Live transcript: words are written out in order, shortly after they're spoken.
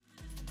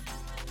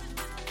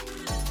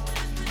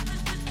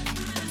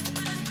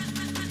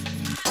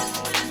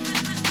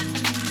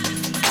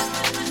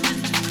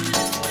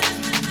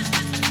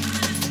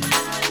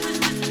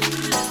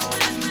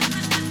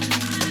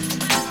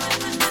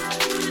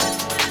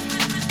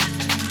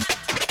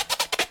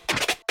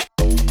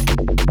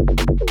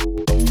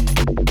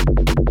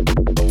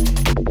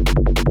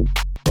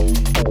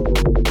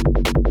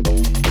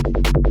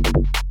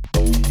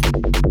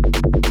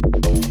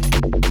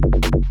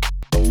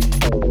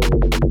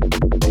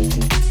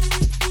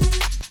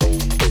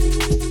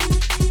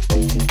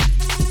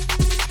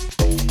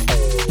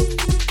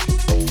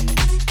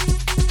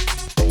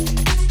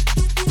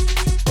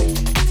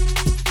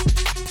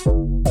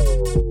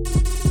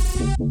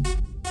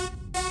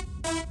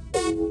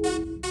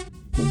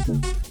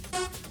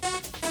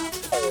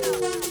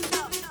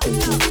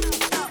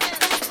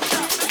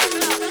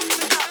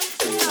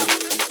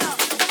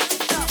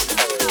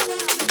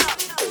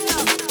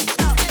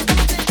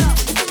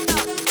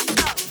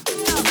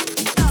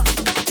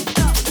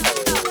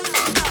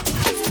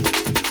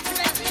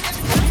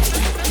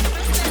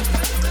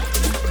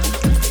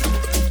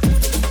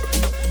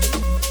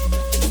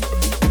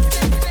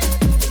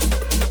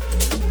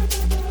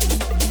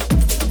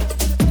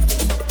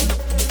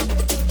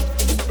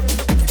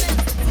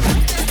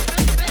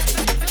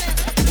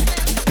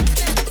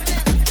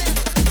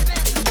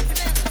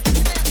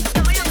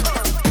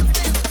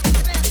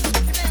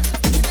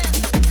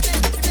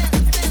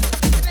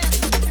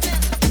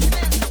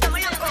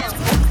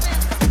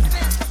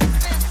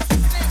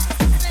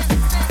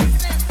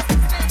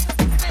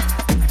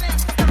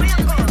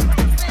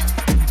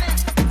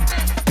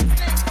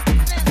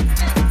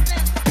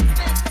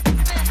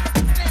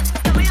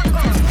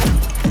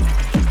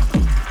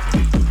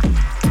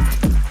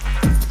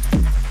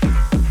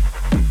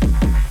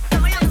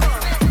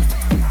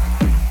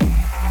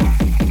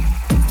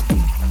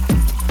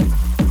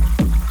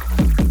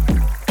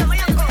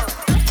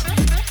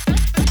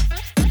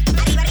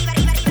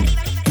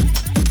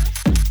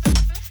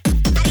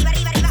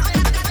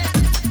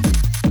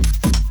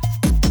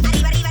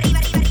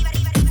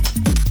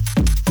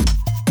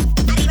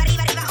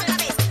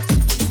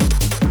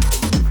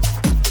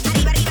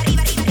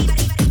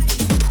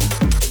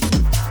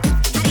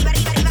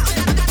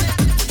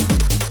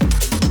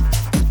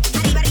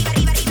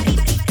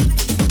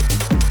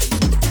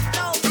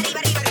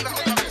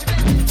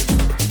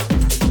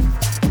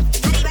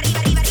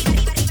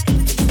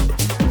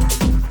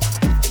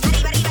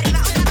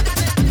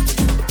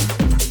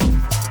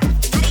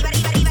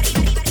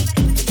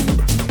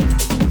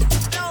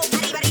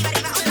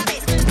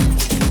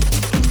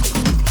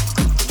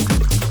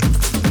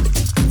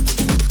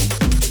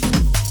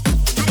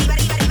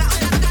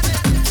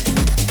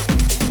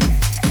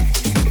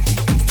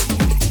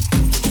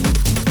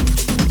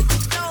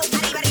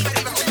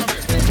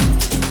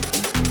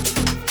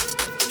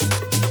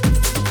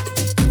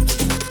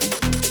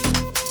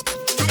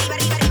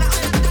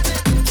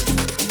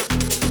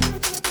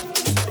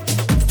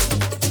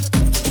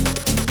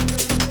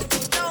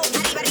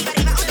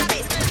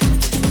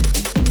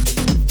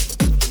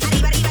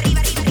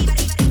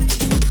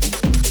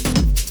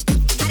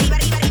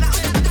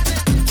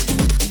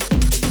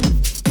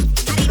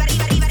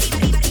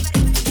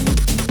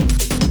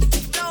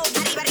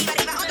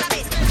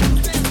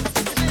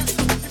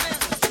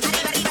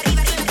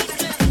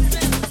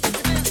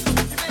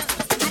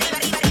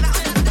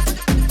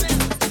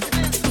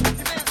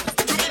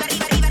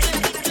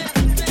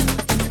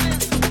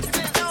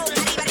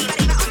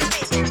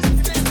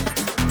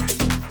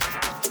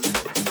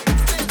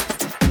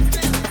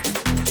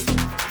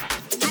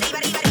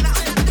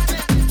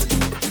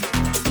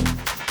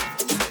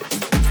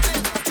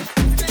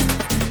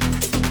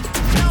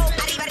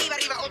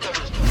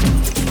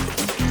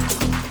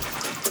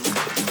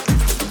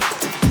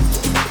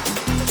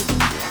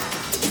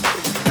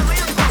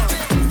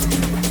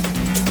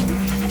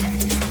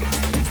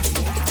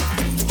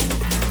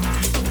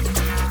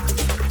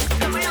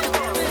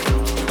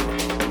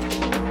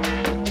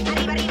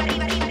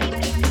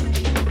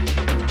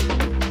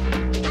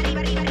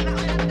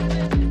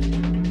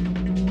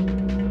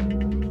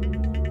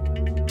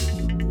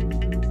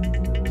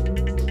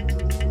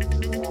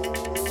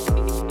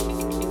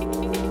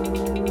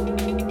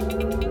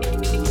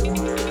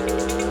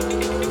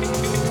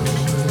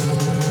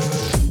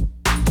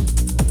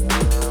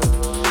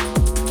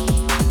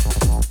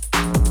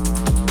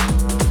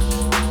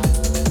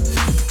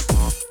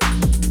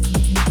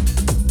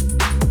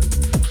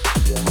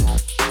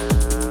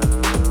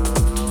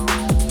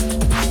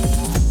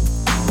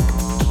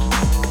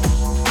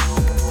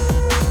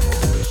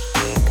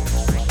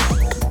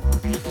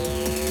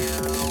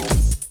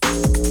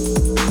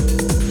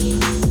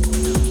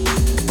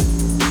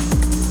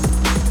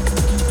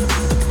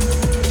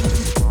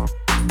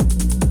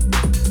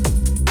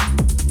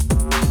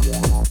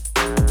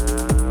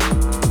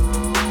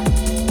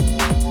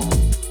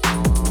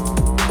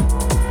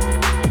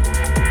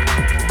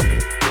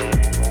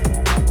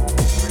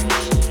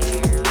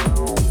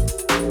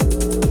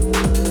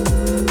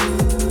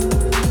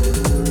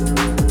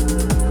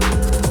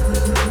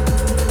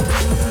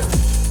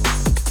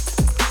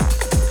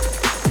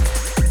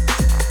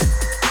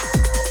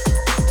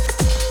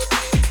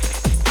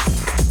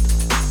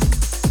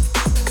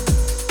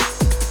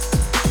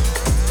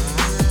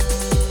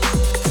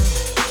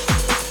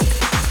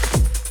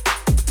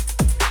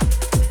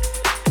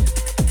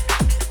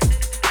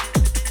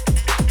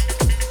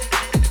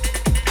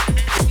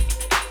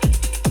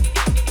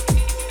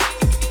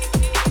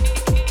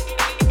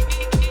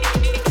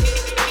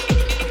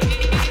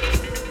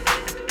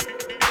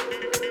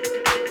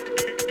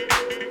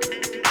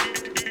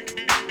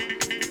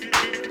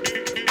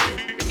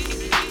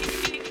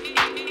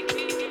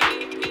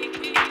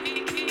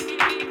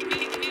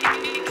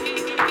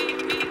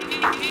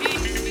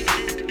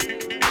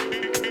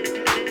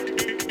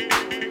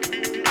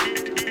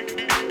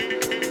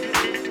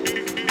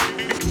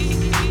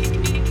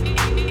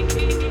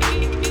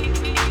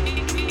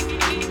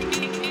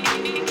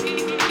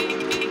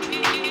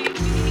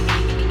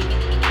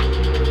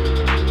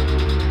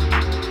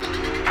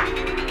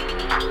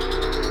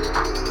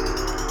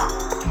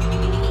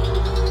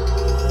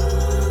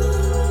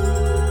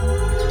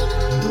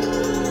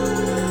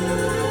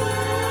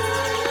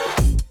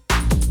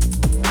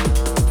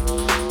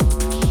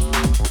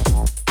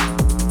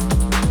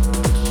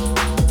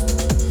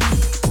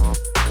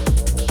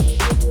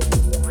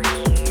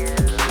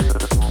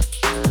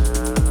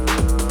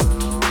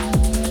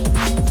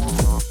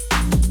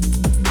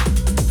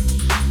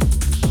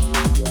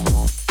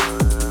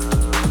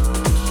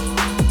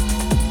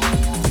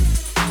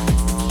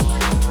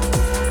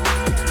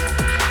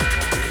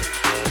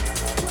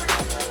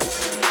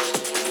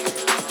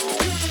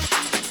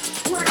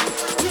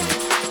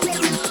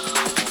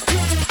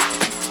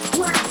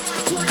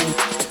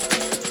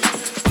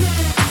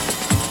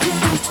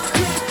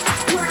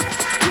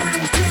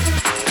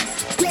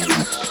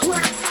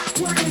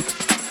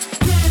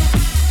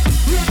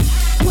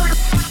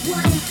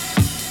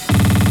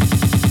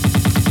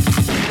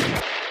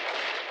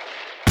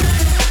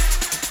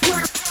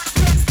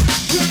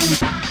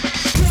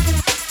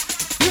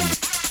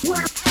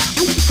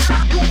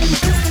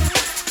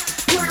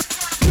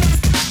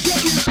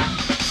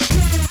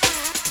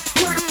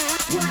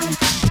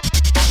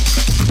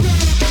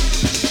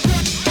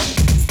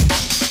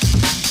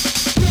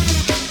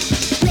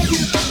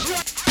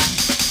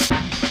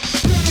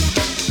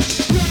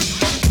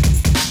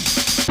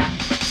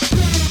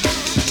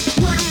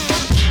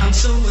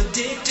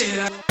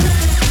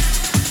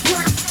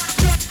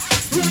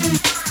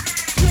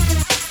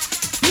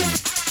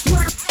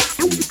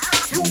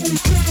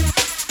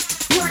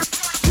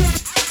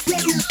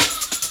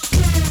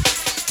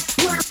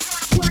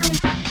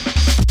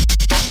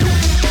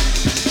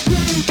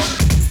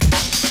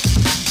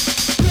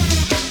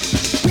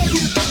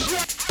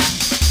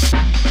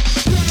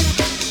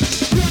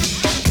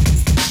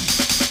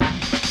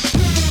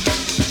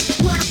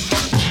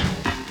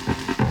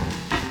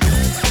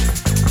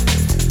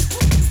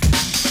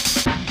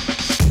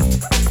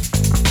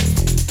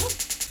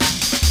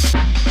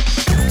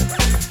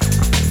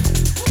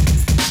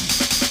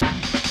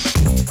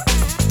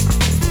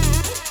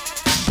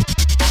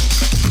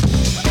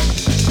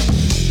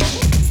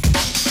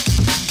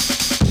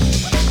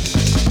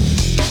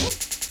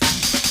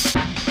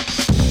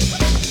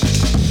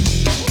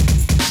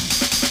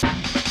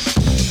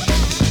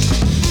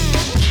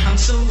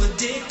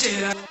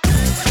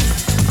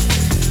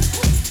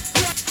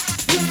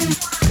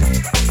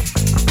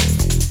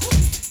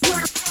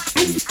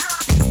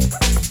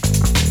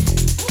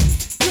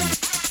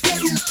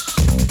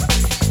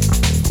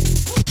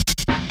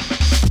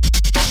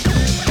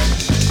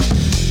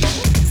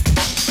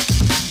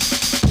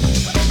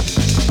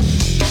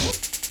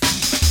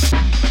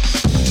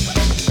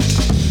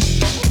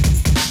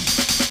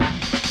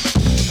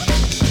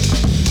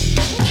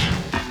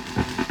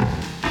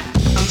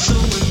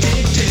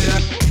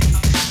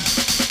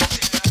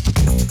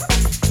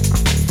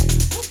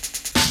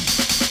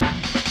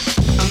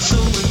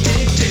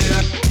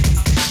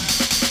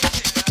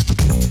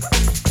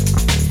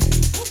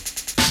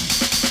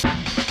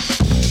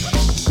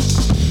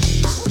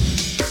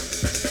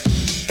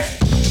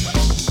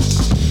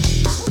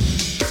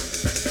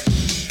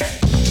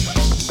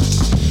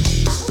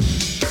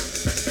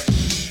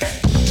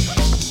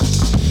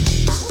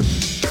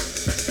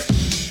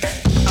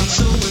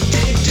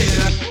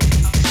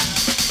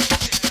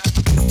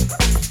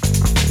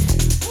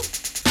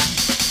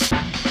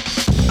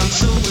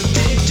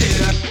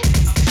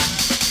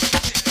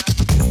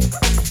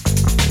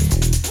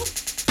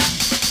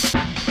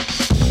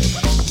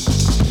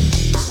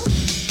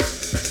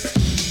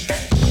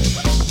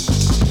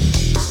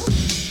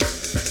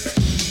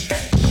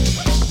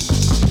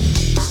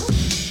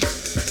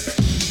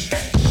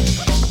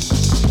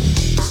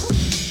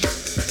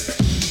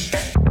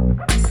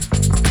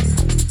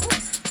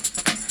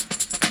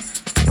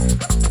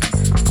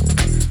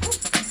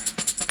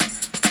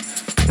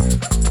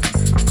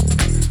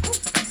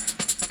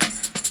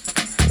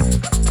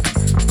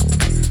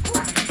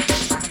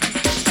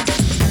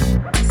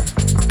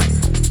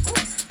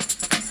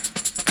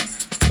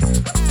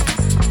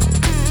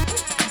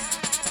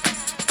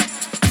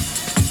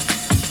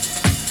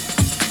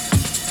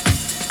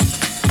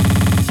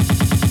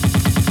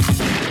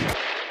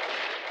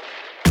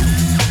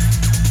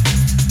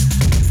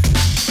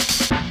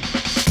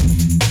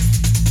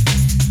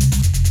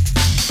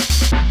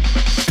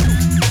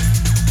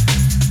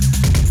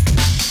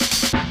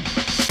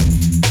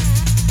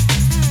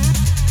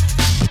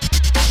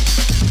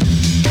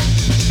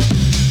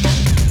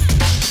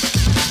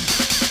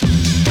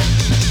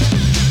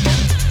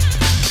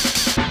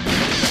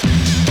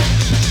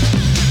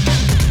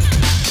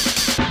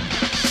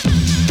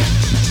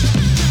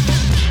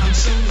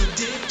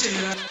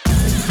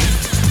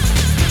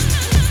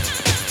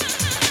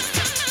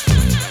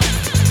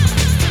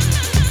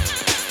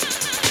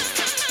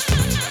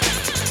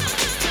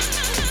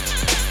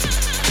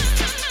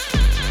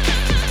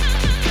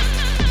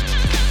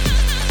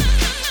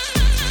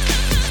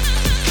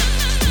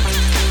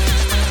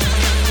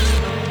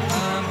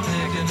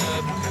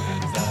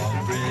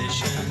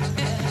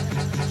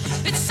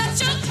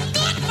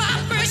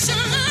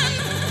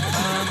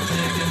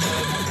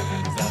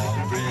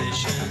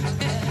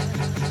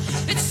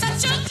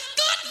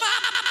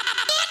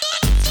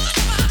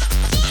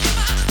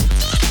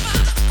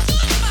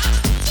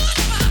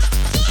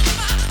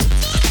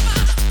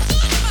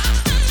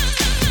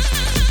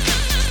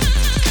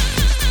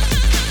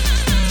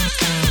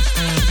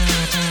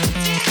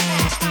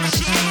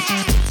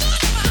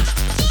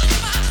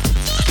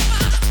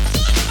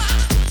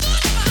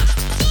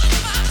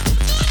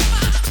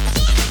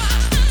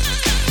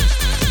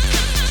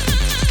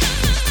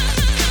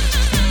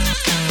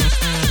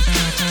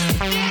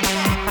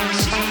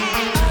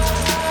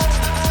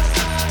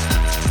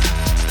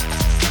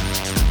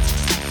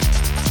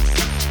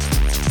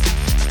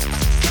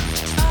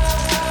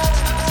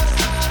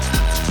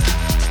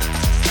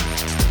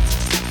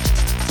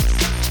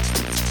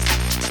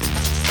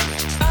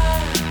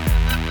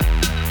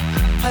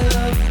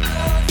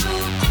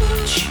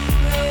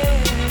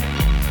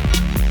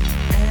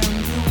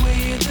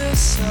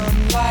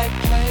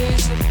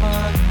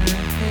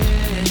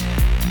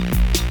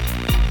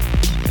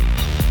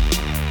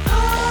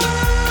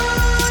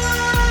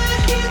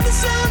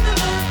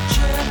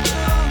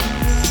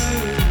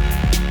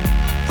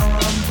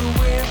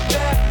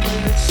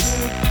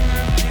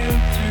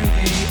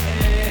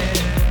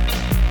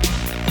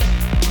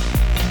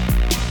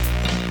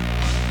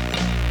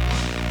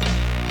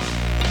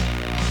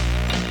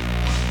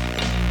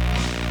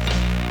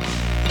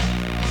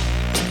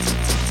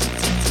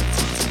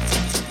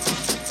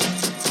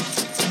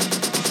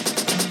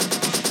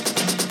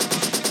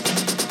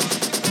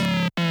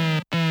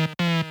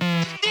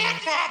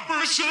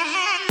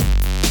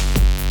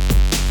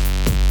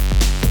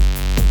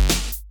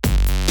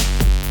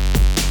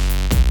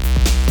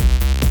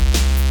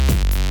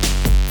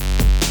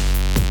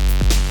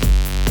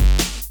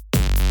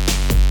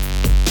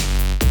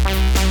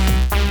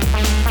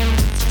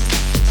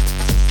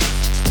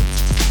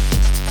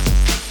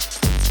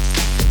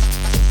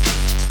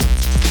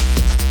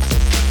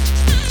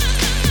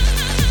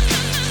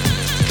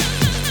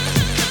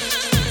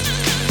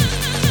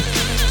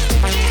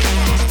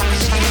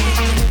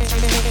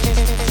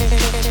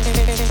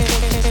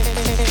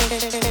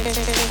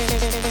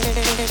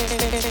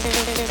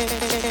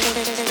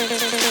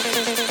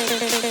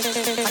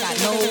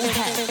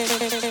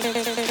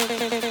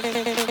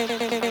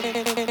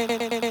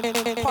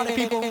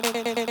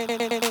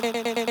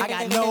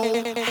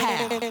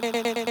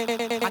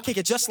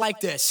it just like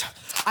this.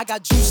 I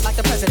got juice like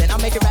the president. I'm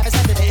making rappers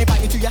hesitant.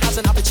 Invite me to your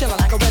house and I'll be chilling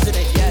like a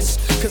resident. Yes,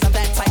 cause I'm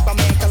that type of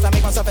man. Cause I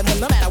make myself at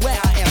home no matter where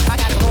I am. I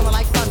got it rolling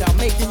like thunder,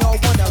 making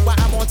y'all wonder why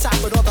I'm on top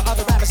with all the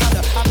other rappers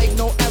under. I make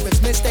no errors,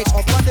 mistakes,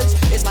 or blunders.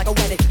 It's like a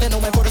wedding, then no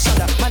man for the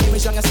sunder. My name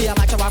is Young and see I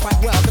like to rock right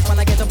well. Cause when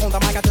I get up on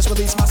the mic, I just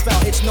release my spell.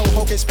 It's no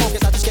hocus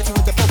pocus, I just get you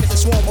into focus and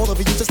swarm all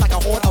over you just like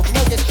a horde of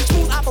locusts.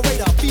 Smooth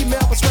operator,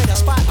 female persuader,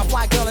 spot a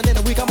fly girl and in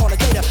a week I'm on a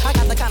data. I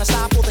got the kind of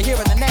style for the here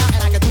and the now,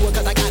 and I can do it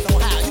cause I got no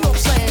how. You know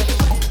what I'm saying?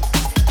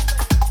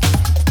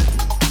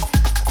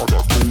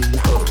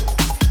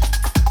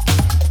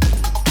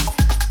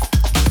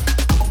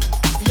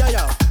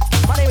 Yo,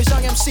 my name is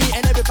Young MC,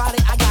 and everybody,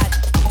 I got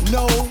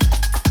no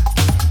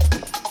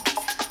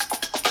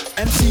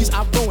MCs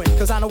I ruin,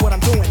 cause I know what I'm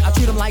doing. I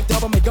treat them like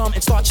double gum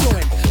and start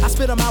chewing. I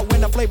spit them out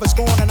when the flavor's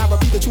gone, and I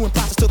repeat the chewing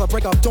process till the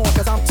break of dawn.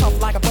 Cause I'm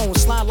tough like a bone,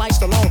 slide like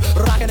Stallone,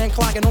 rocking and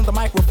clocking on the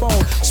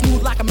microphone.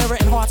 Smooth like a mirror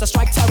and hard to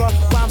strike terror.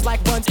 Rhymes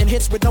like runs and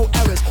hits with no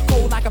errors.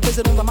 Cold like a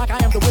visit on the mic,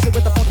 I am the wizard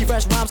with the funky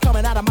fresh rhymes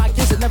coming out of my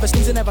gizzard. Never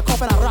sneezing, never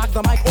coughing, I rock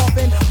the mic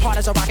often. Hard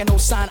as a rock and no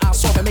sign, I'll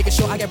soften. Making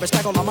sure I get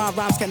respect, all of my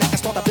rhymes connect and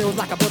start to build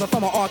like a builder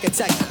from an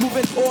architect.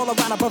 Moving all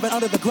around above and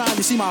under the ground,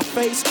 you see my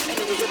face?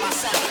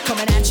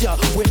 Coming at ya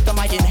with the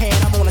mic in hand,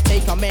 I'm gonna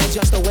take a man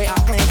just the way I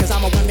plan. Cause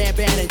I'm a one-man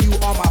band and you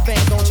are my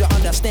fan, don't you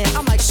understand?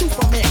 I'm like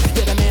Superman,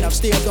 you're the man of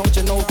steel, don't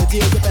you know the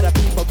deal? You better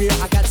be for real,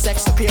 I got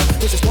sex appeal.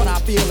 This is what I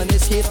feel and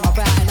this here's my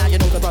vibe. And now you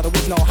know the brother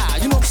with no how,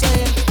 you know what I'm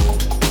saying?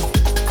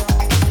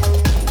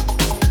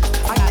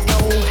 I got no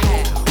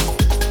how,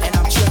 and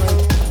I'm chillin',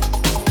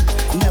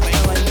 never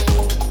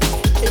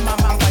illin'. In my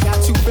mouth I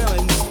got two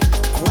feelings.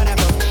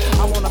 Whenever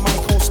I'm on the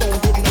mic, cold stone,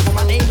 getting over.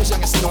 My name is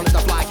Young and C, known as the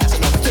Fly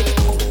Casanova. Kick it.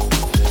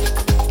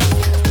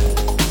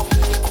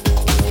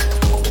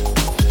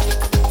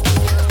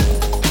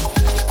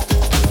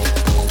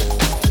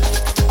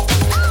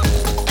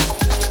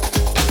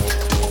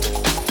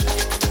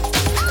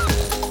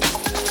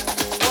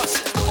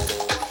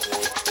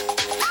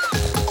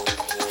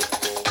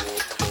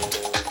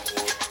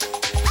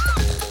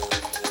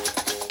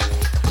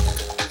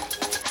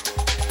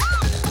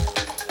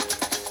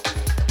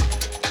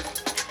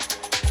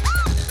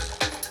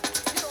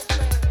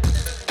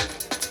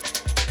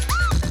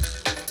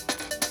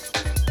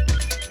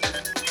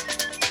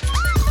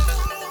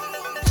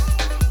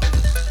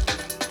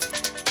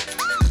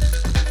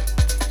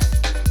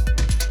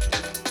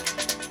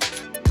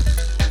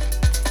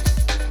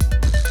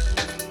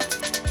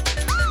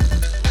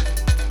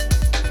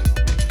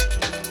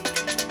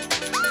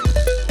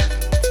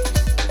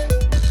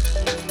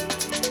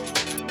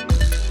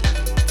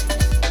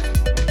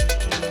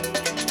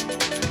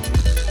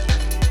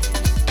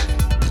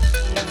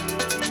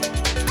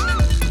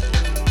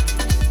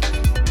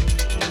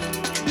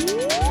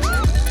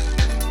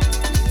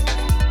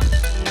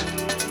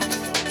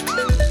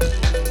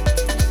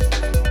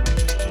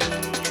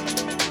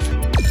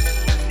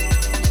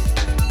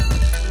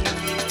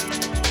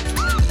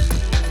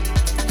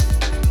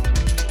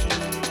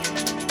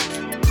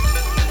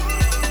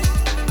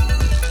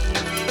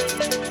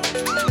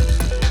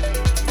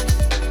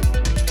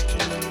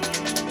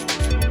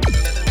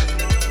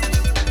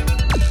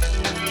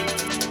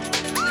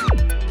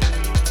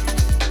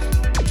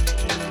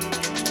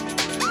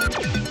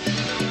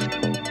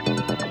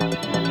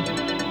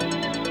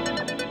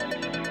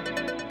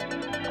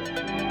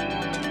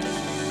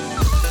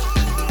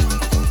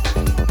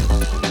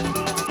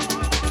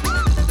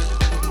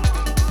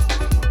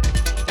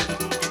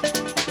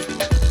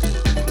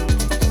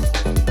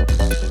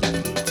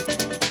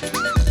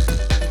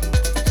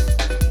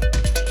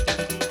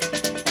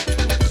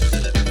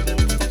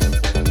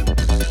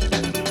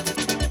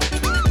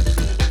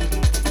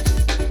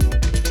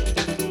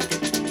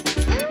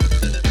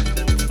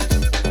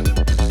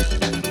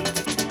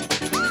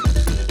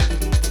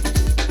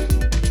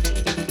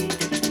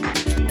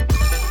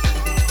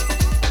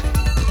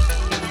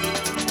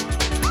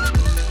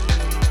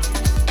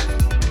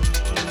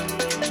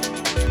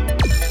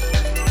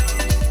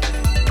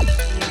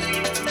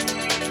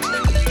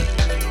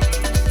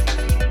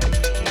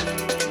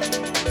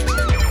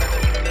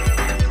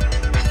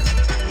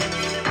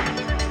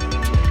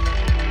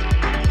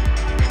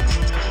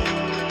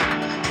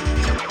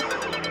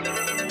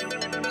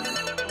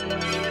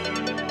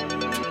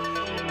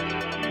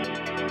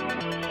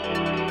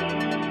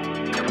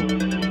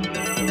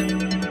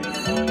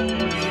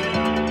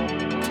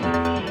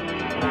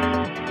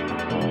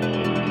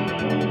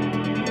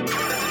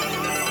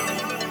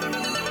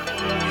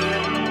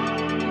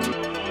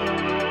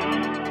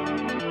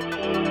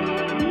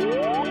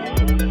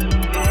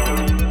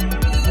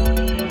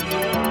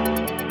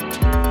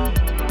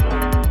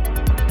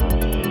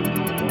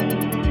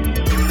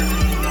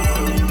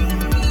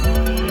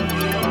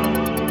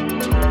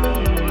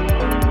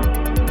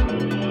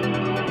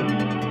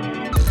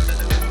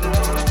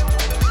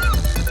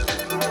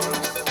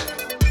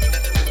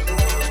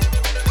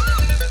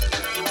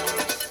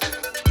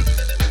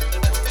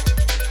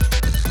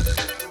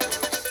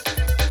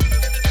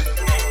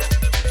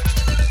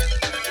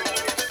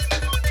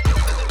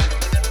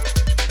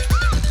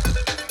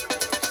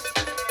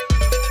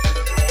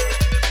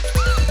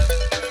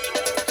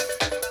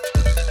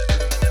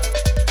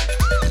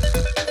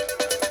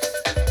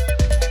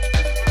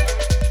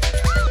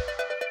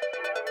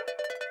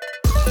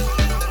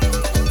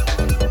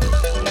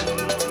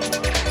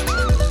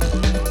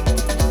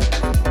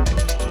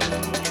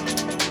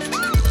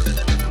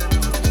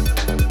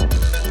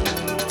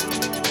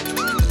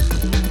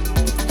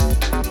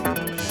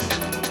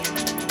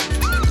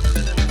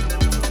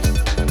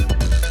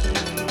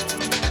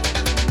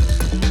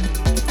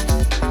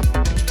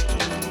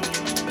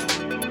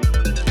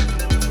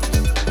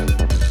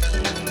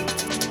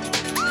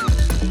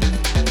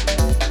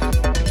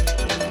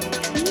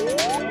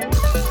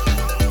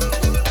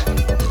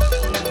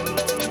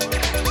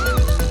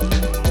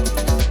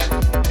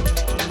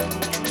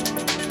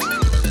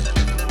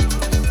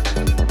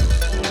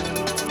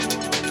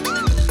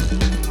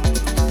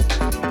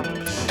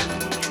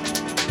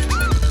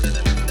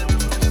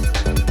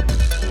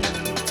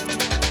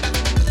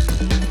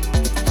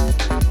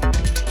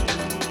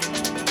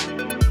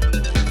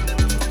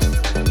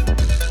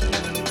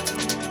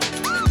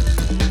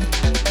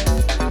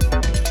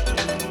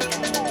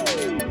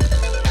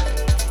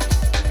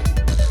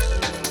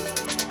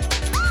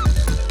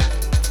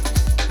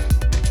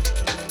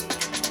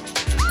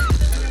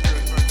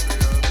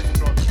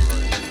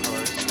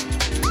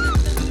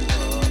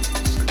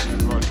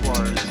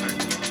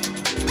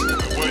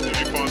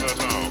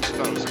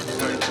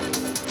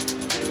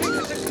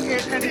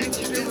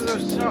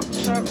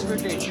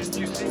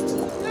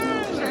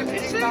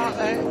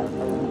 it?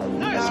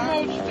 No, it's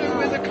more to do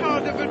with a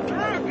kind of a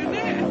drug, isn't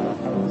it?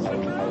 It's a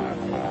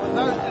drug. Well,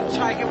 those that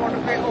take it want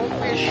to all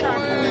be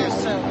ashamed of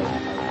themselves.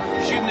 I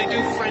presume they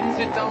do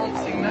frenzied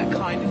dancing, that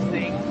kind of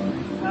thing.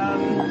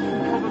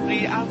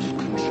 Probably out of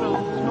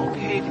control, not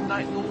behaving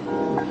like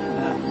normal.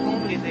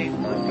 Normally they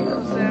would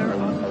because they're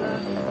under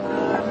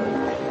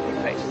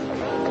effects of the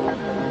drug.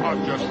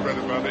 I've just read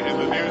about it in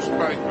the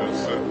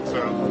newspapers that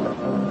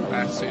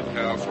acid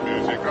house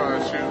music, I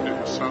assumed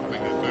it was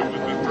something to do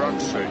with the drug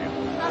scene.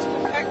 It must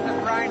affect the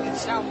brain in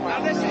some way.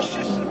 Unless it's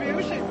just the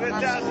music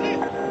that does it.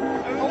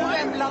 All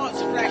them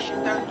lights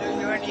flashing don't do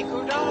you any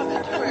good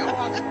either, do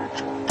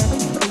it?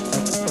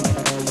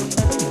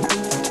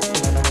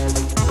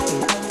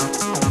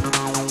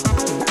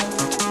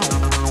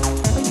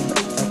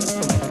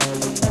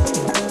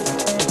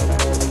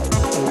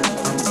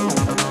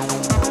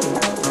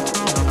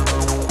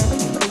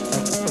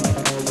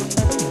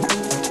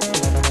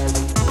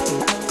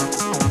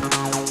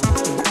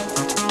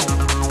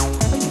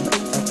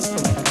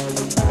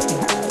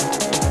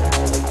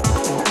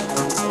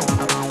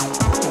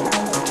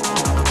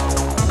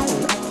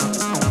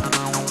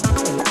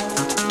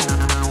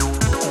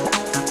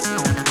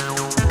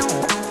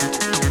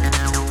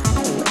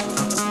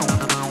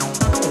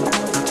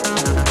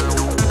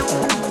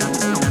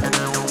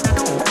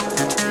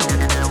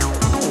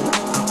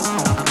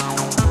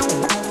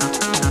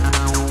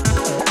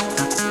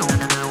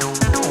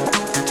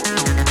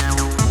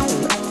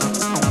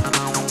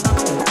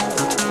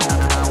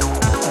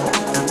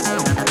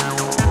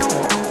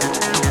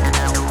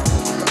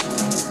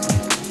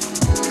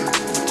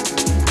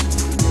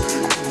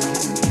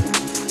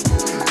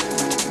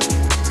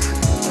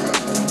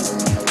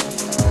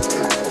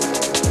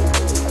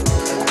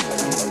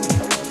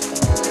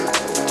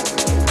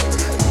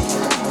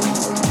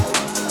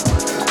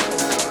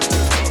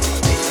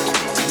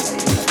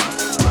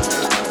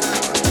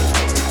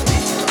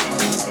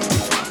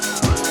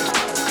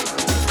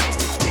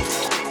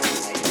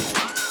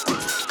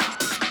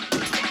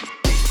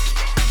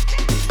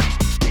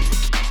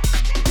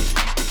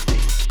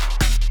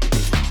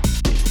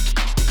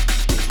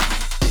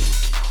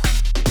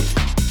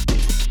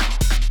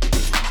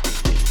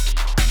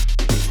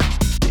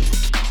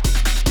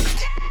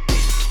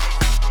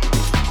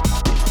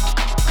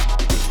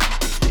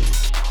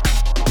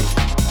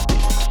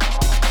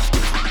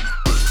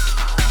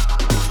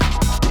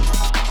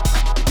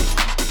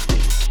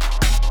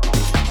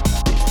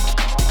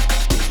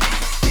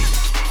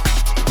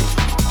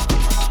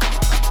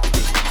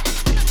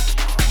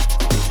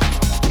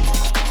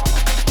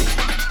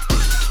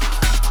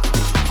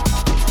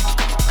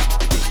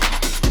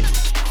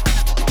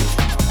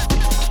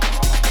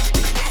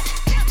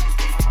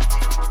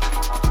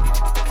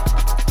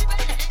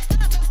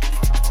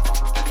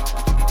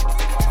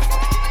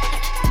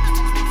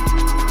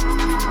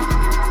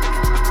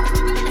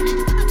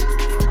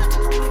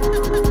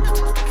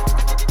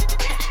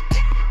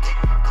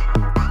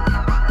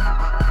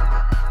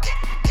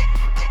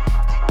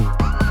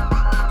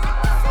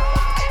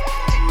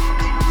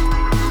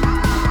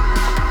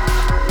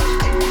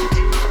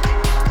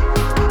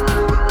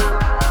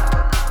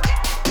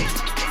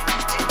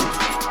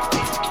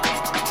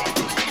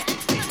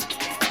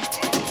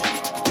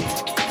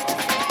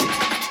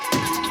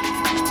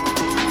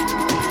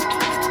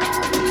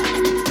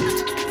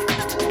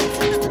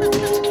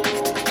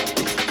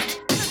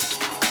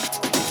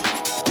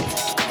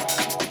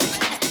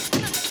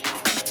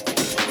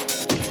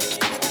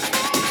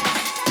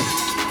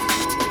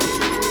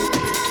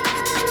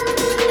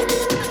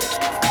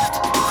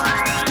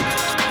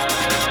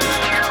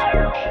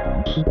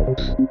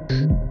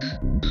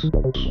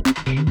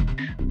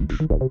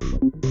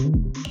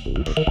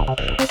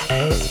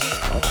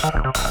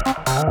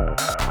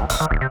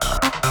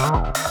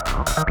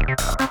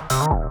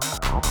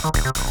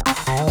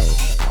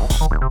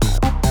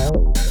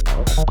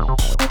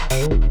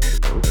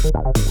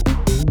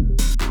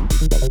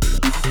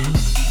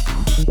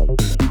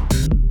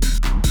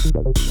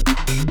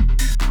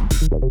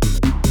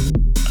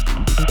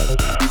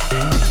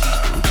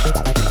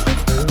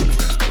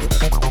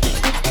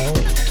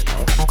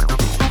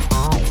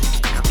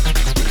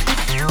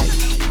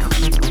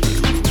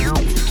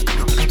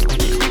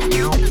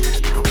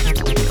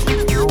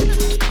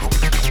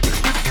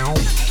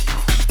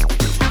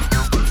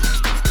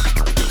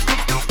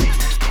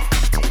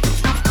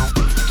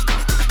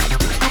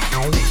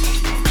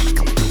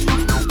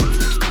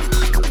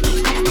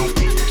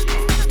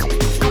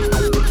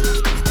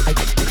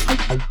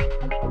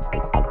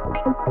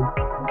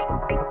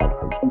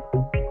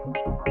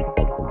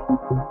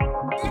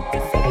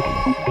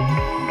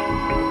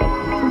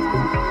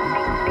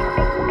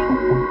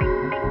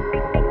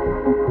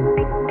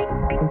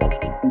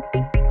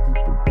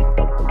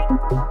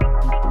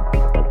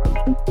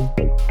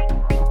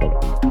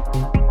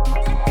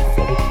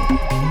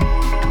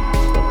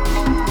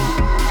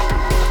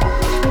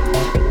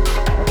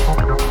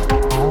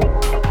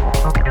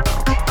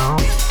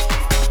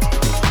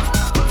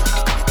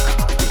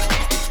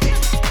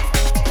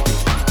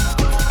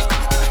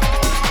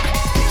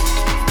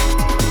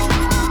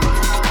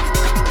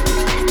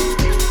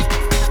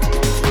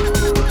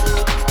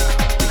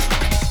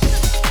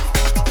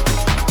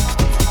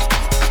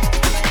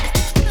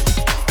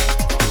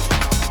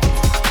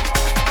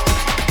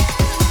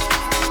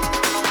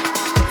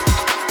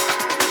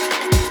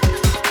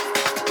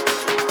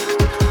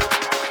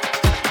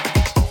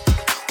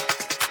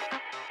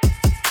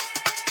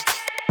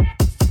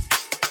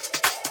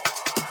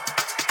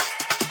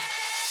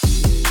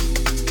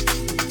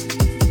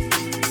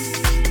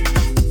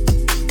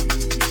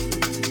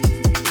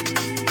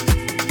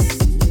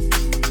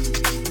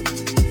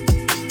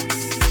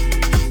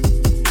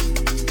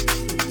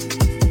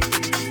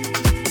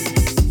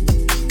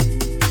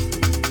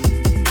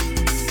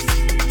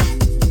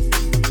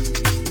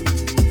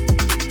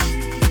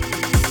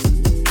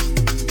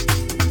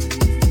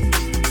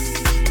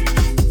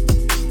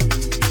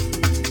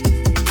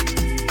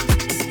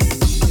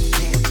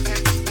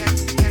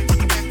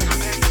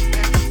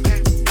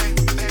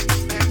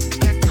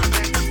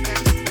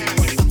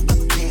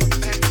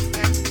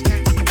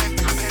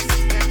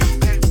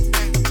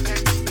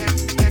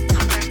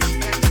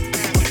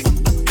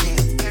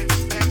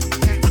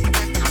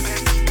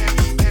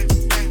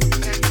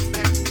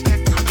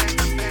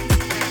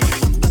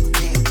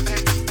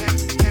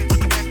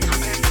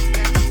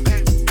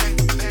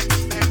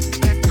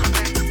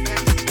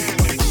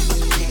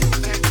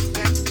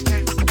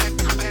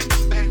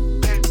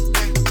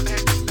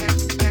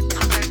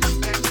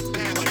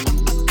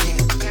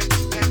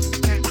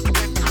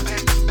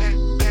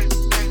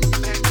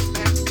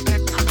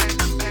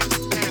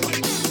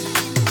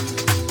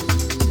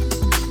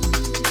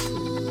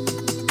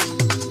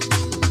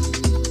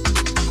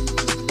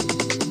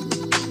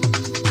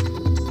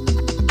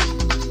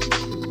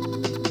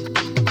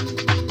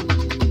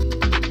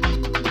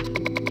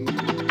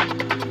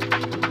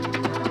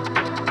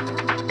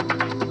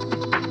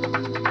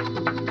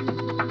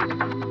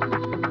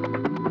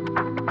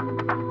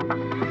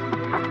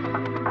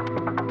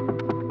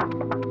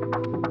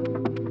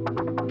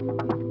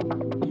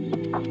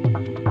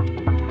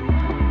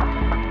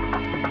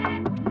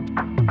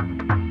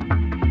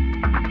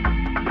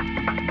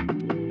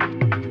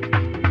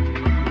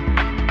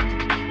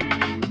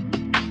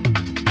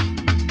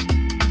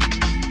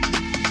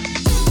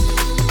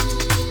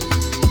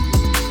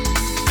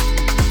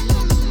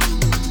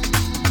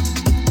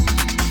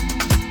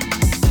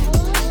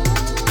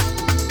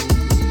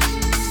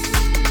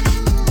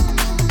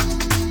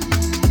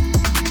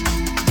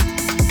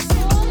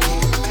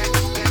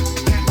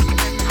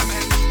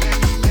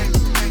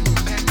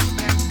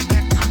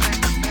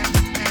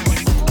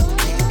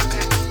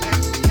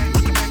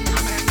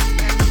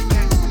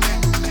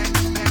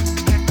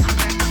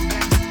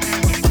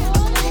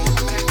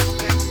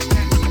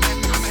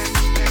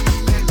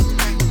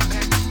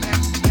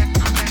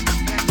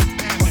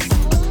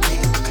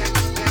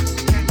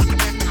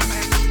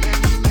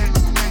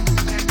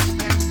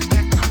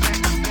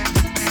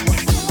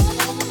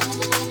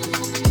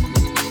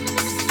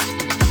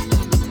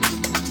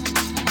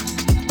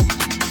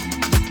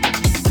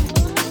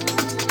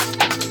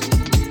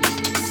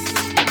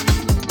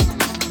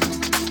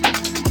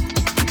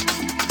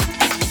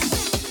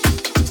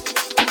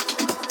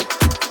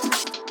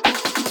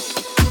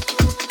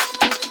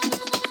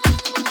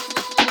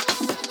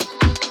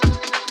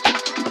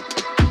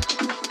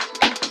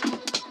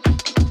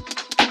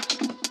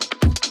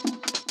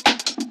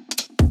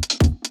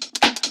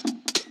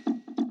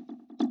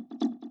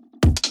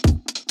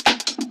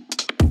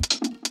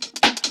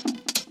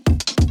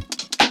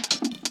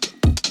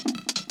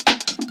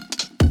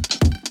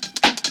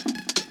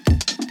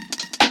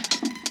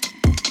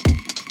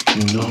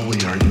 You know we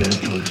are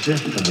meant to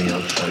exist in the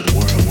outside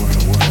world.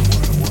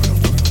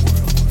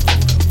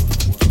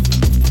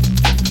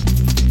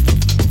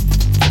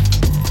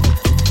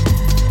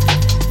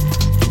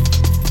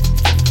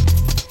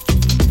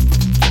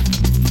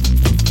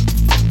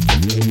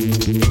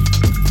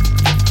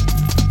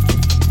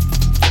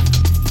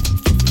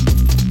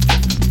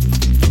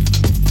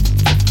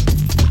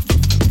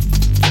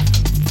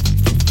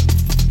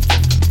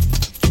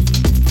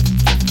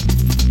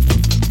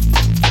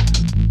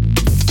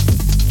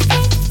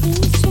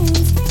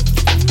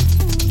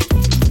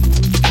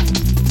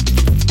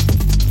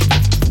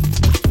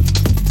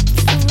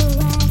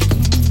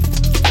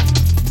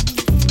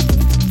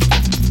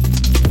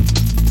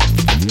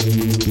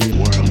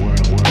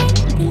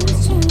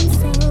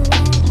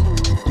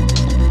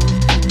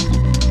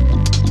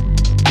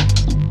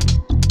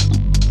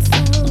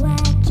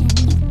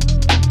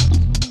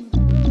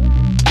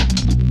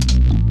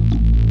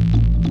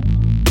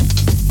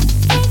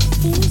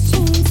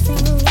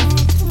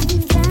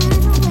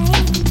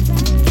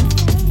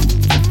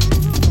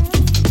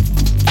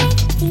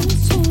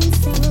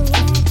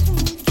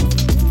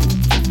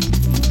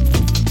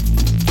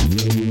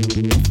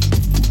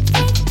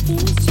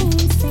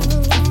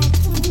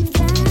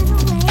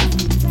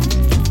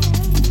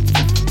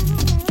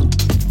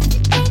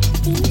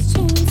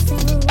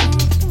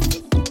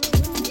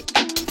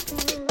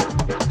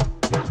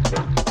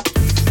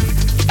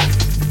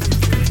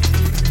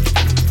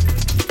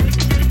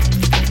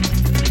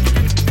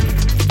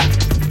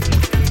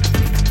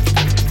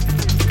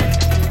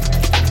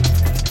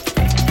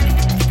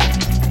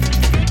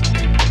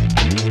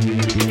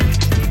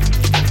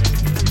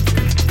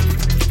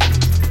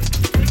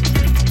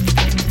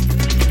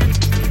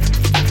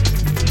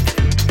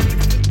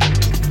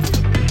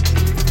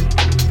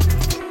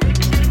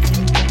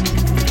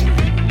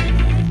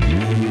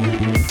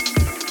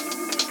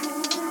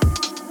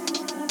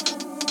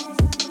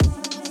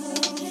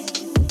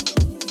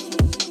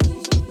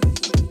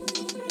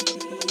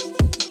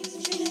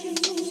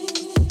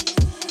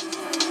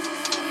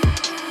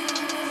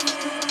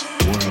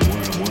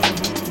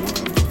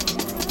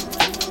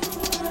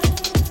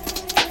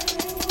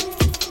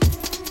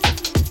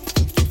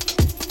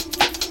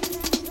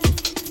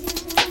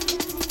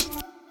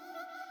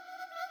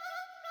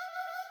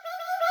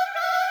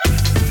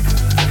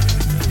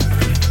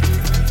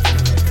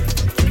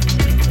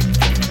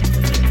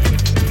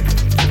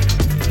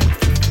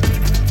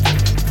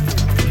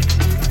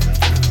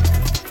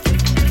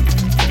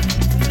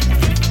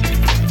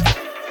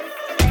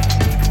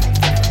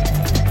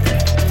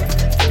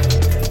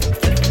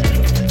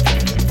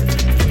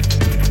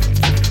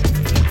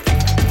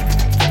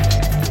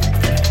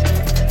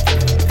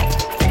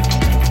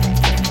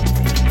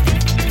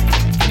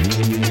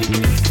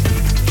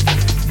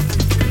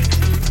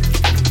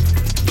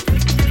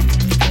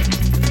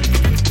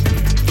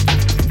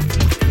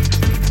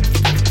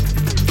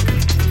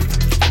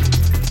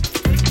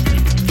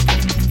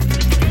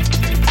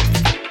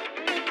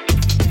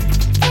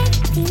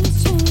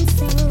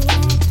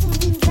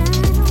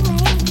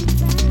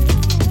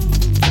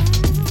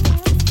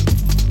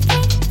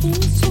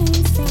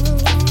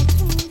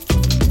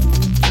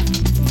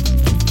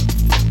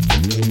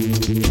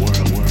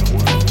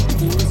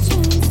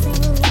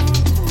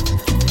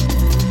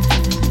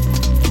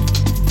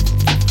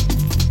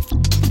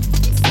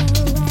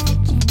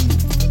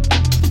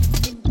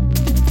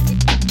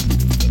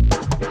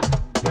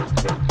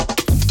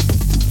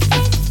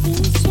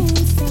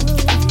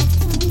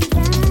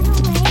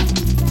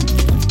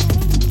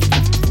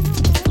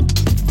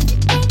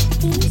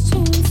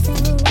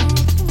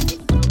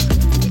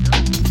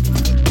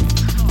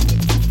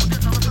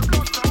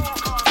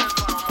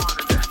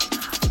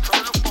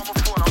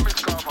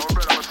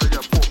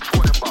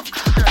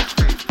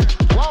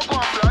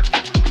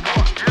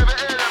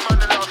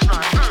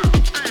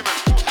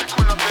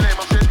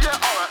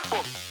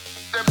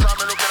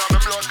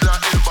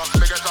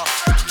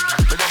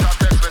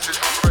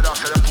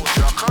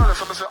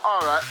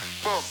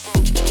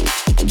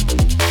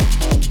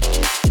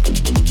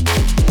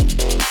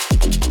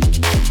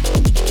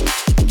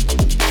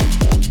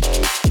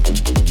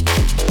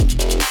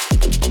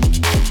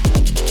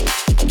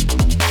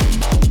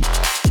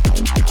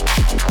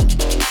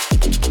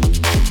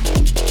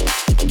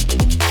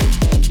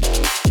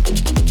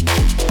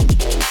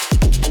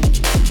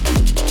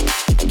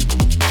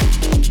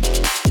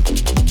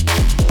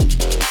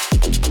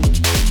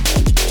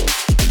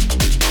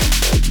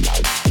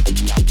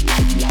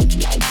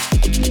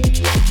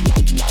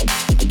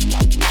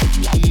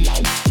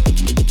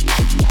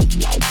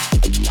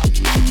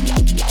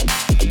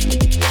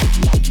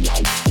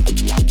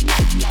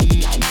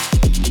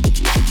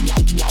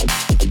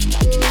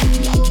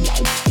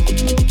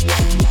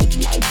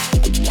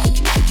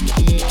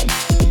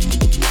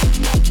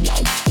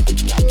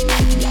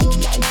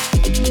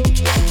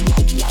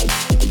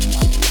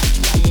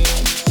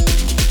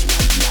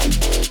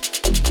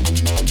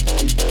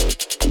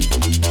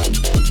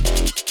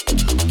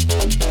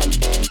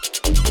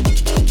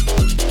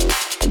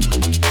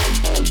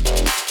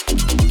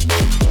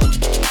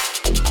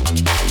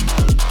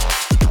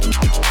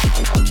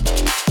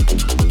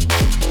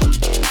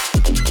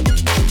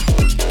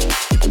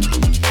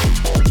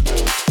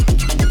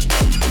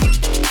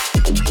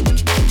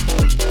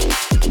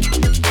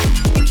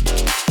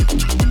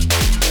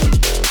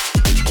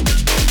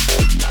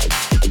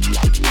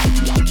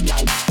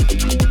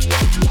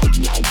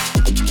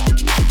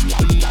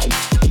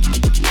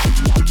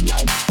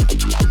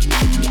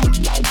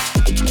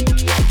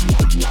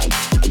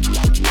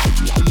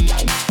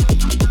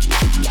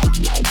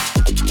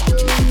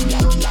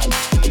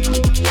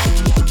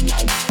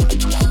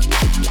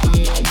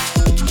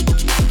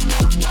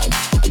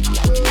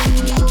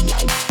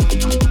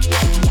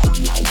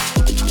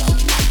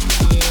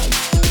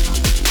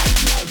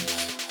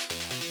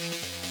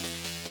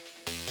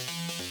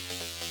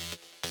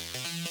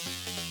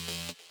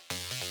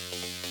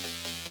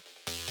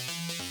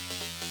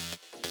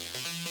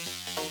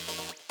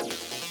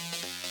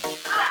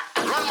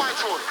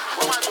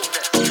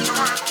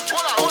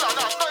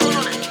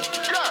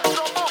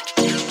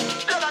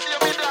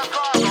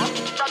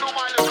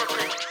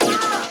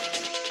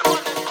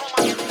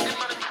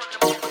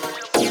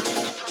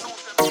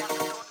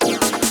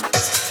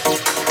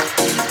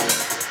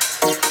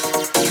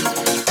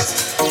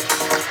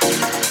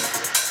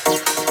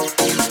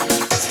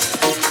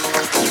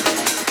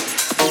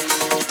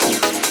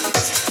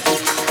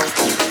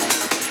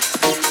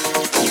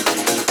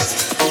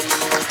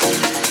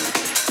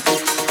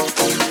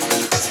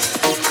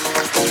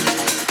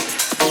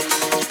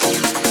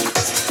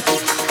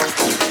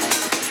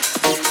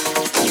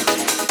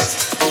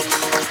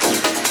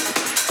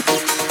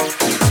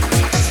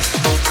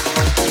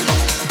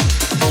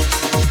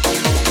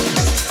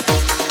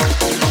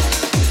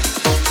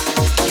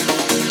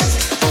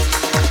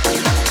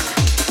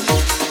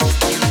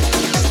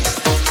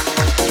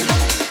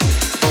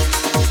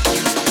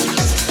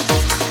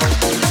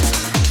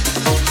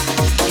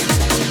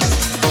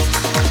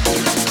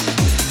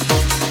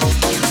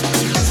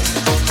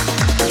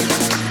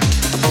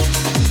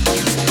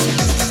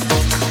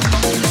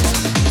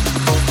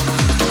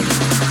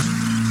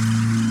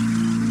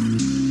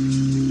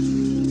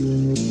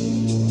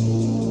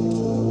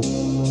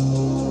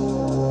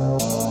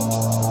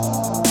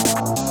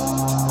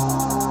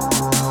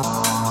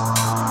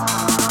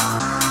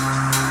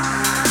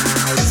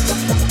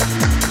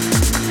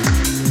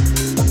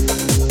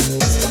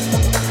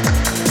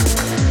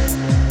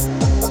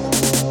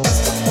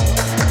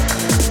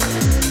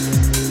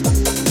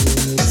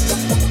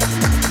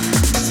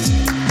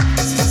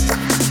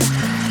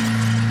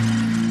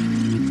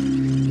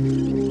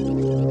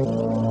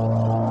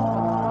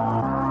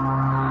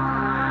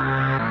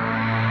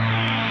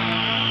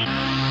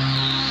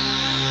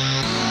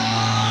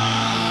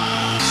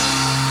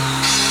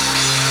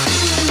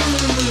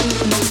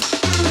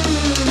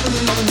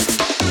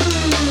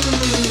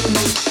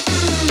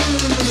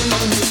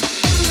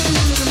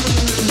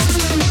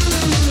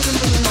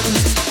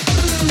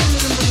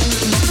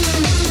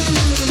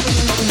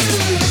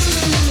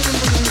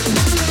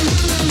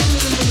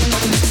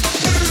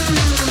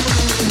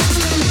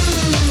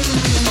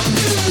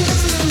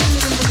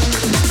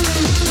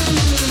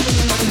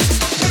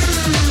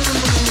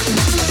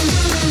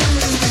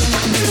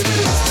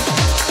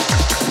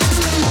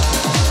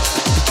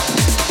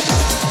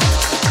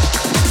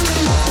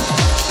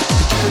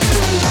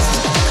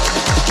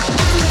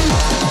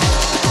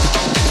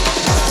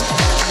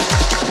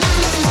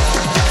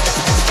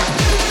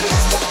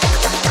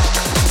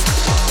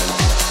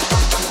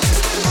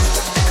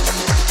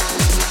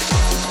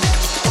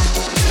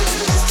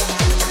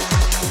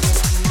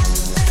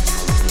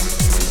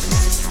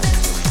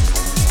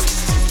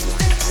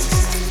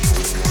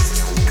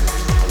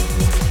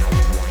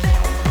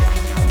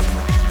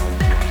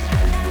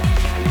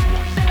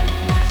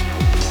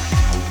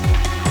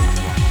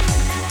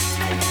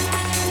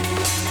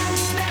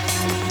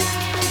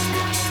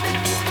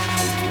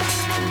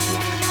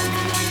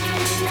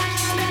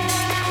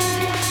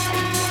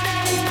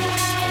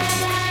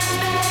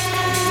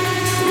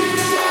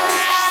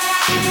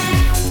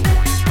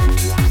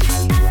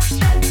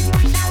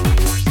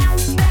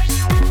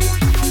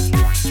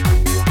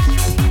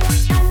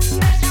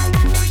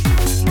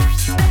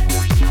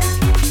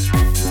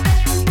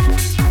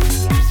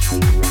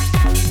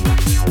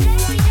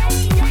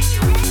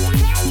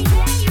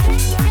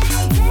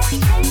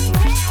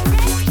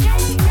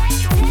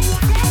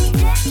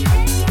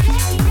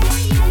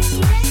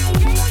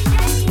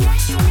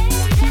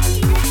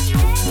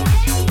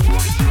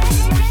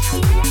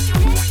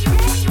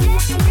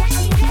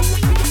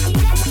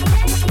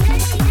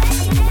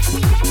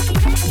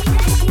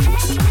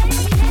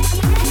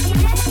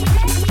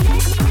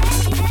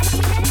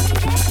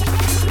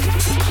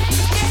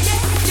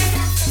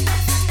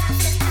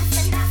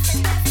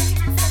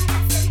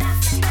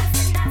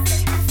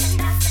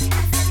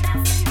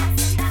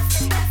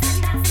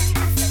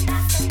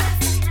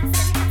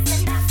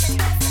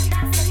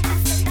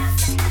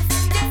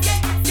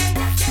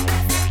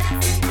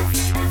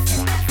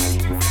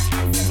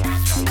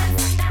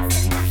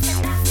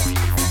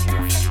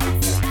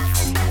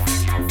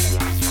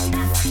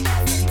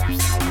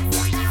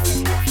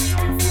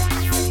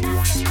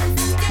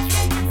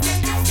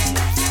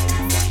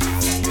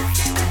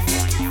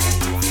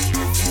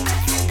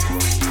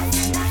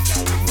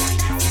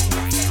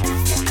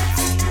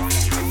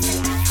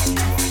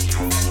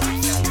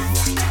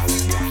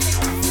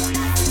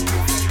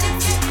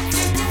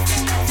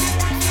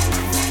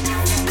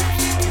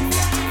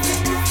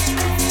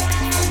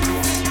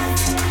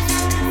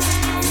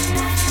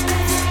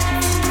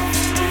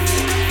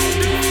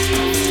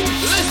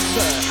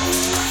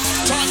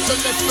 to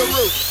lift the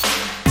roof.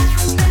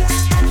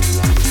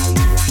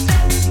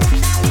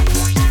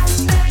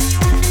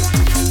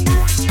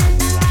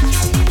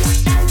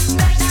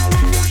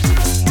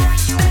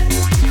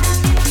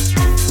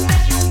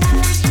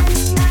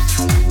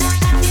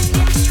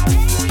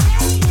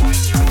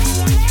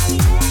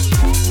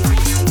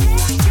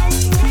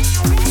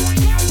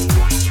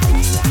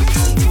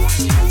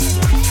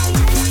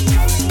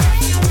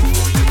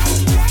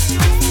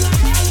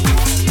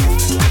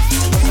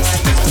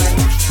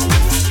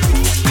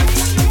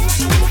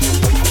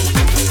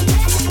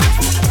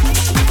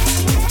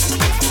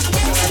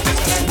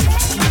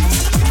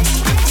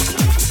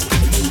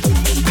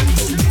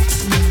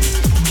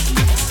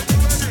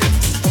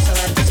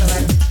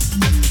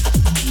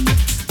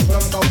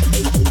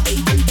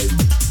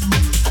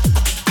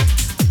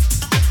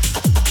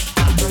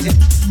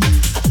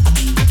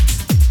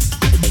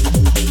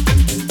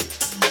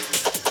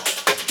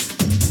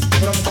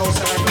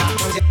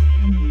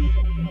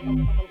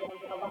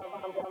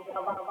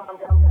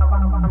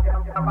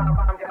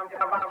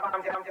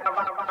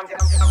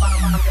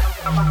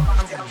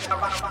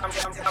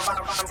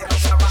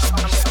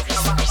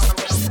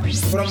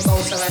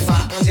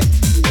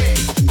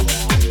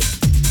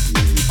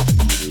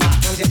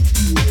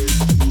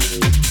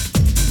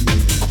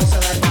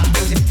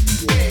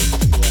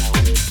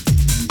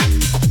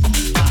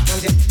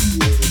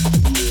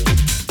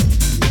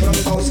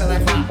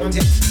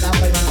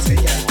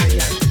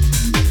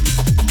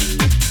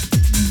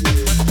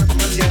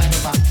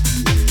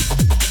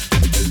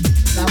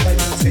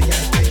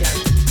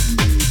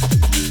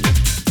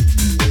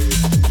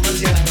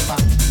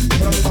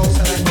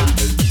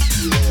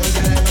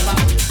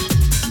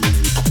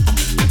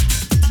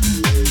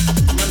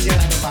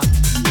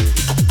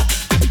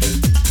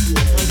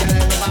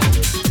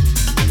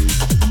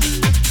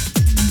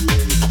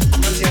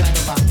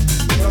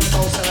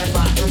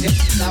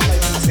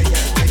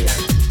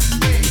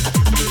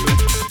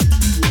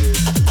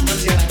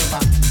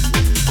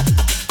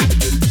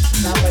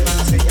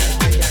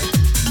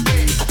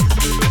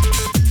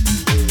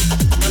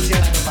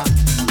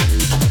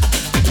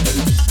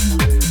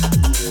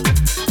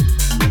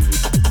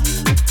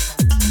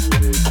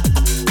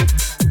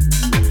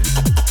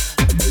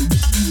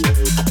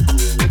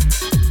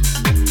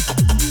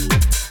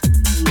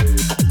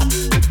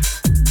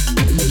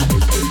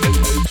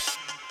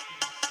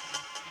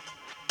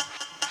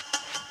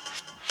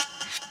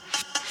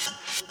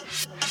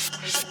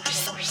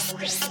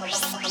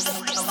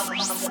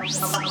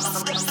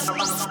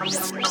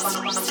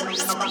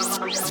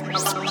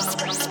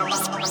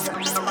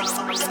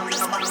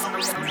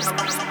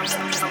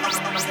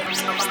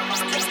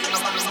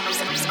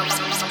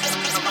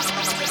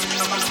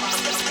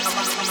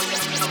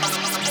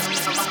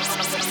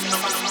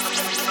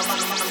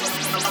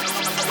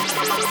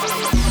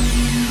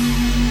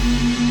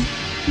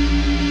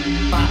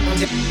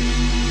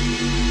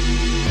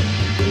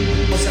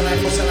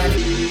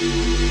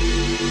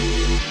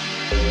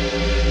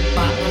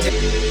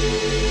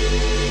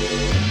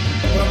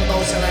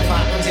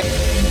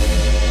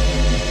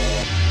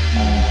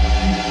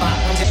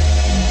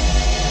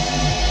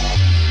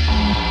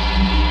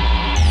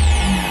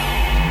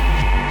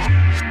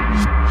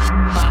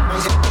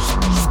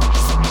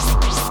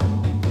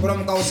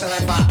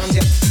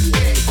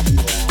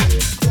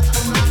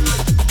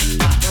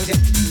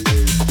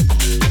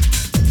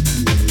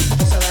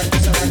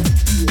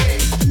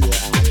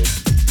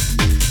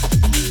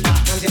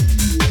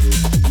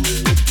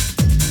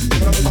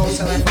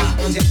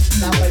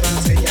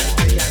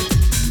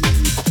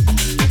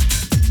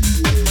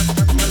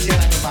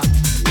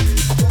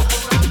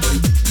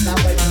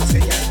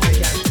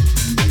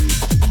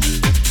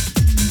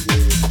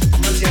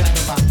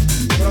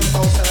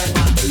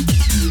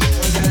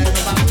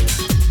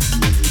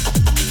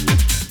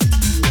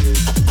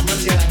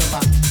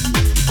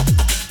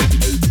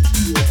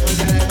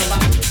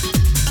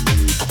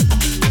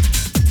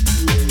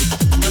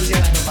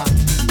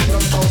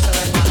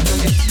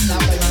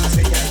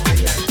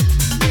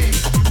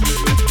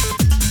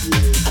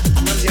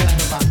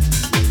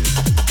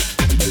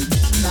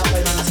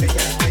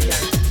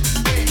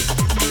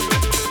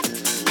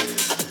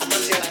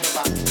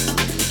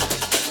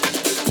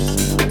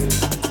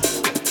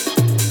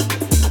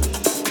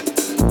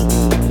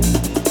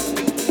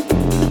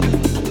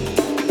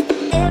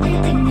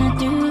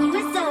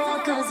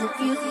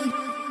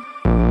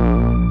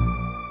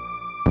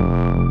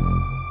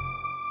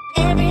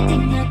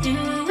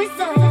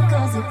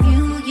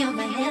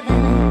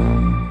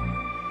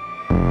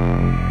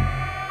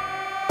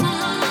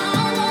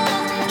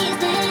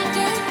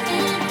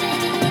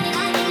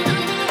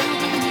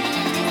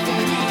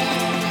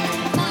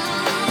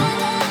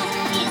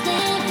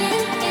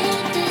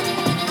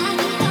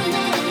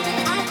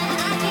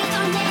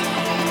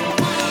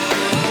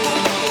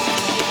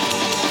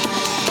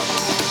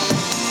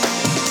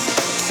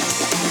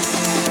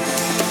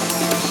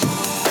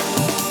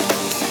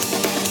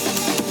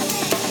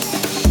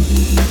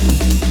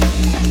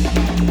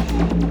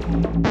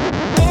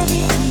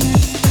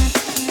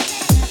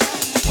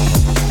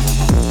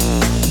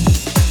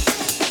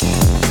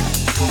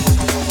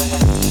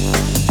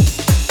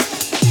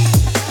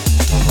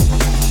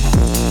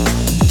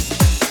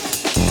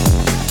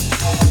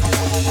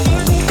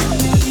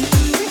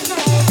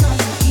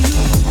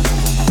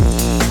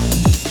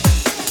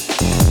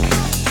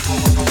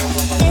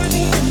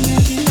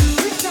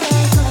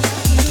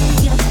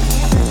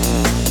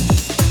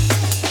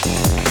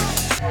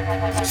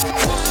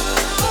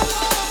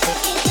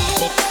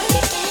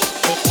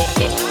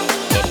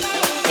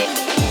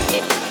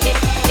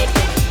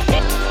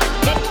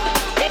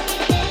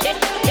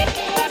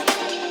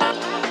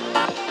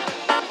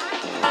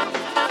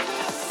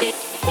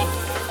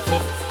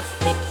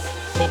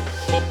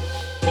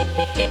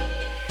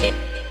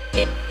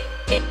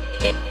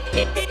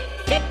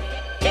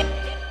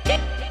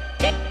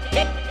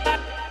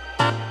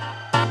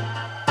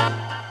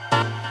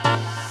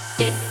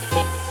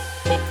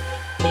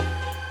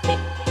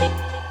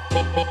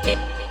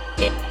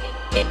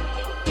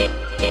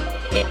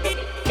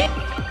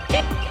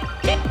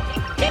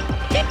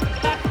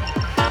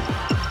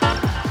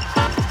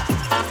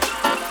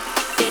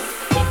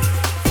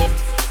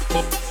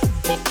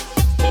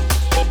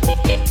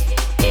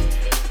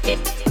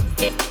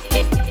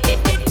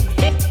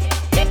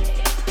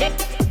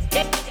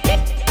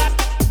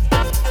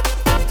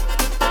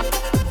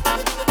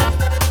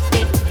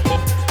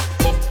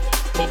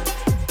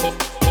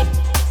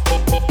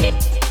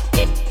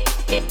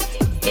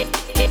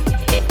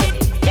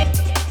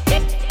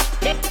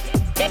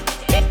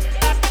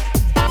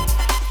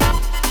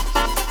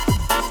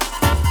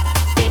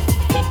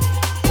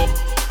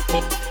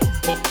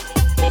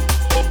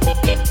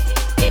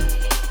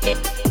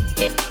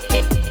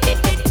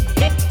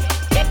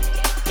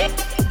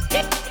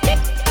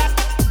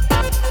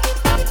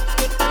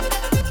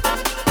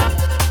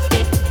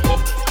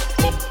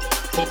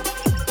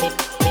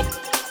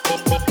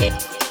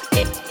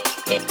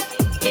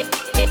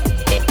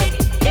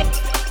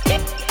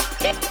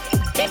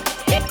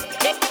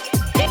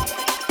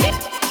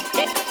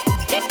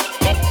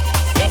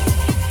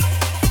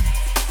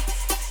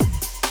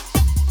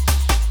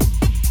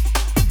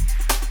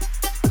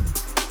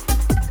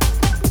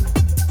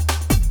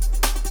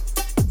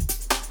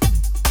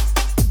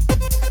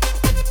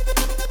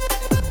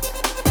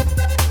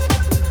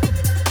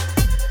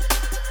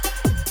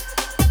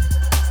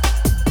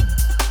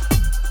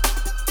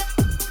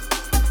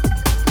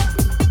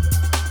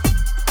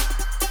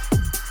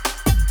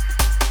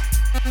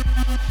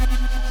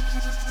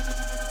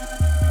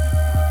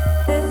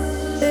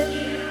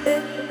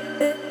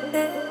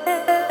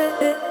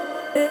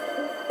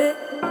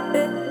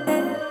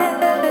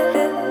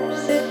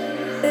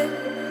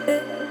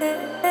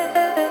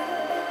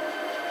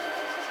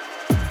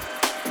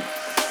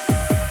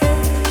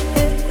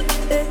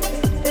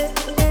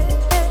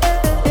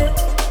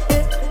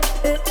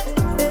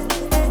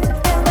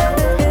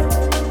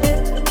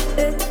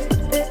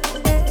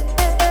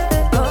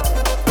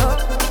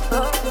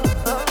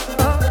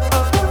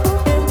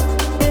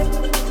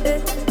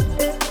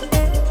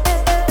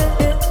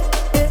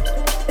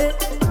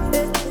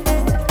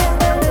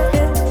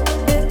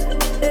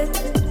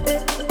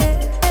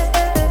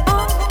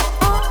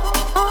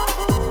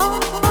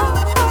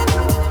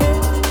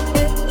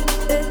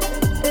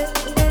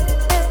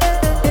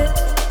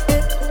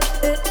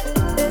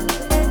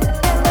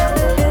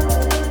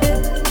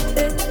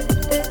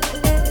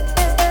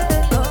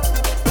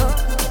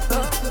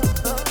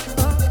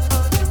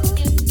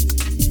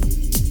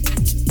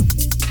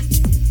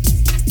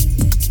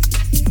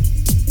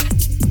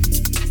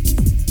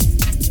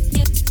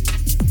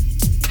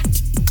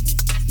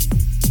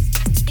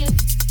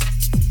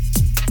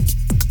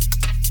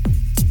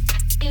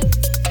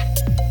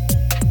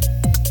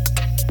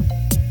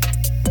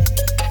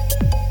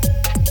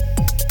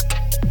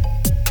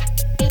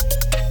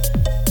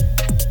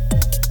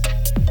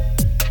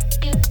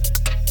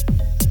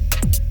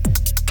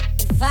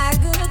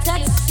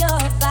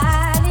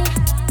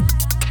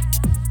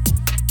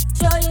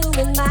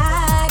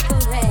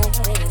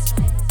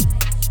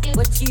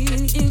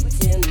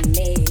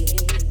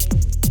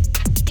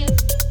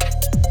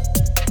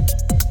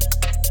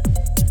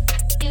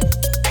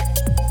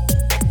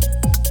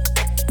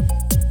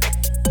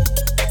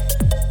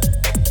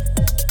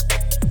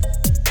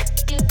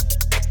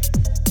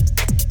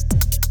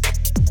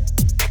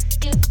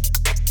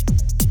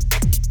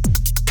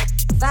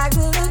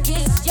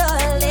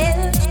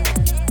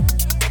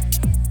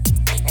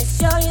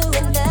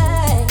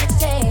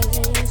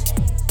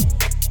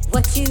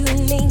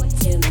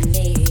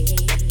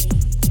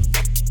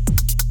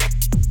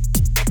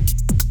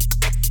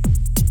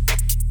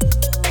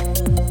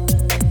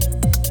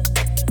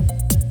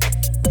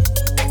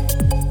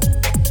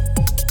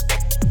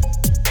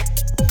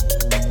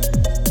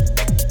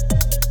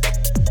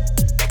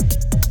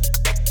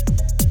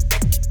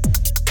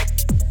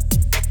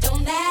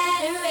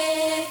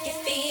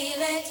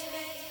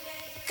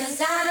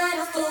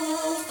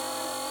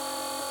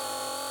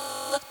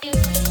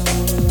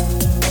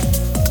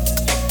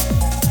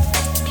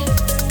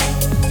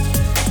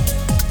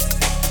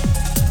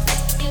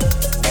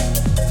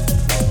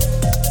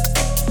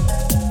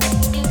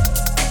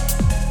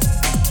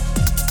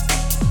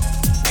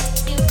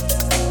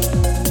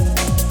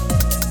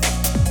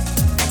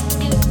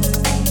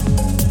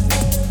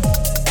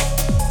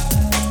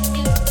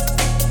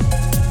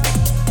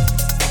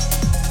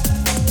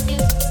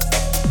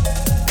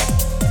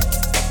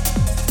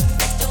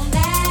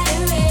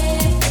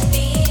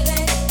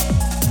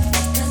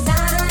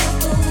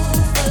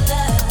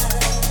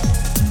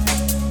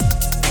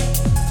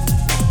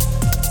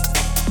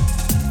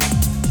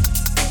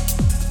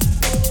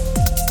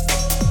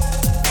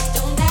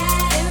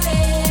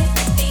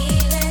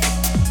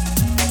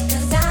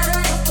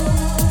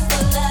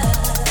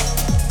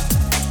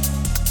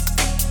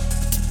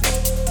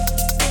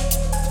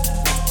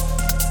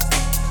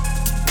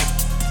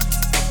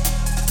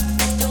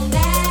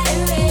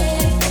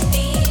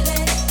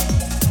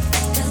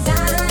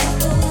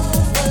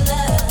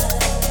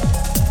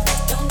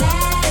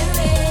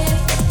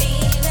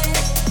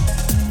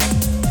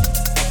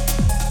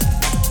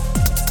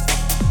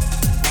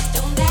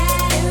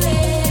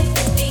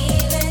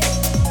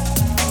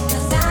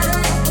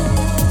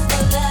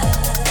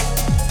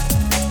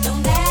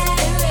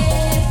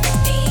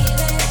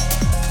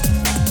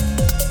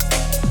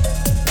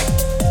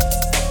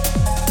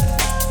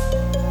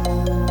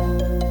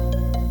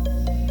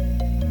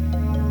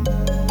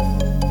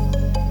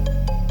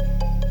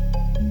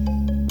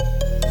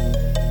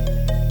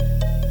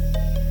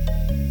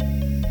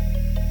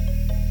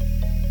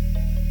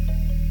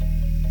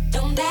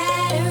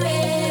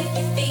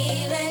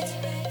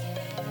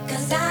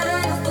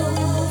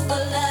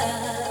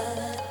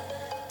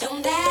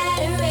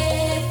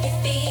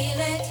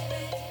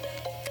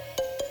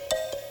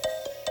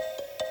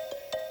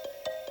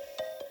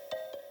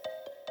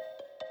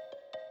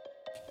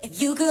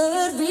 You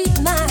could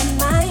read my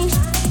mind,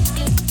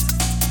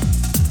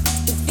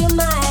 you feel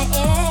my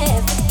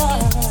every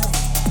thought.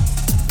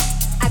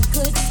 I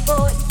could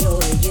spoil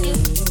you.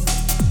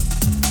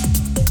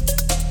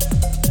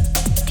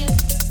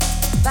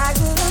 If I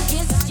could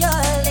kiss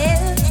your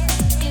lips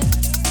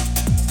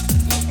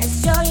and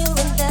show you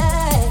in the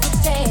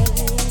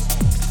exchange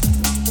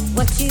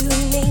what you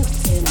mean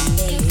to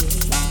me.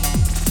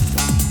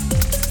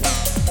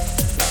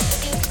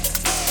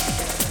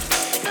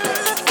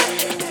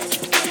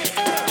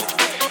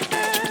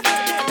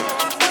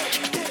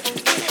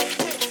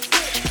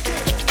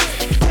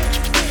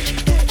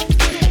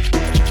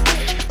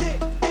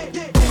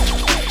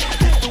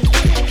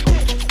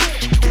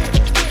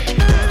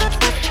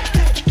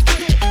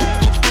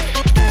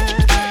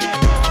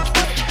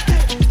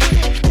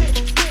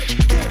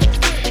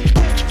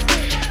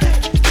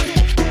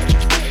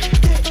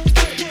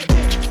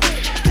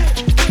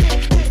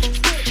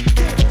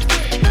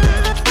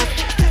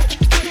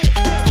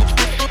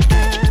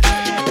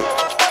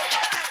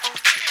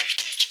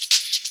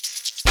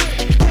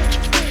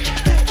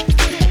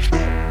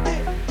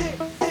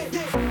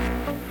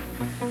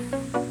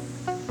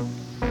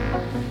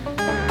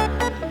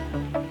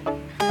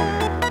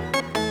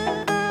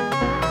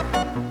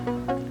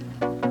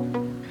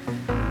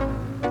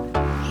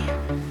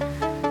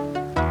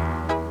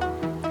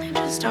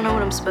 Don't know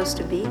what I'm supposed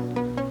to be. You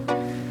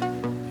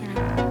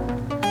know,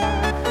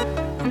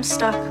 I'm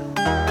stuck.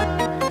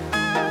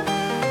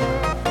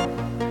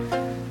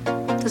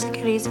 Does it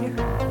get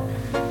easier?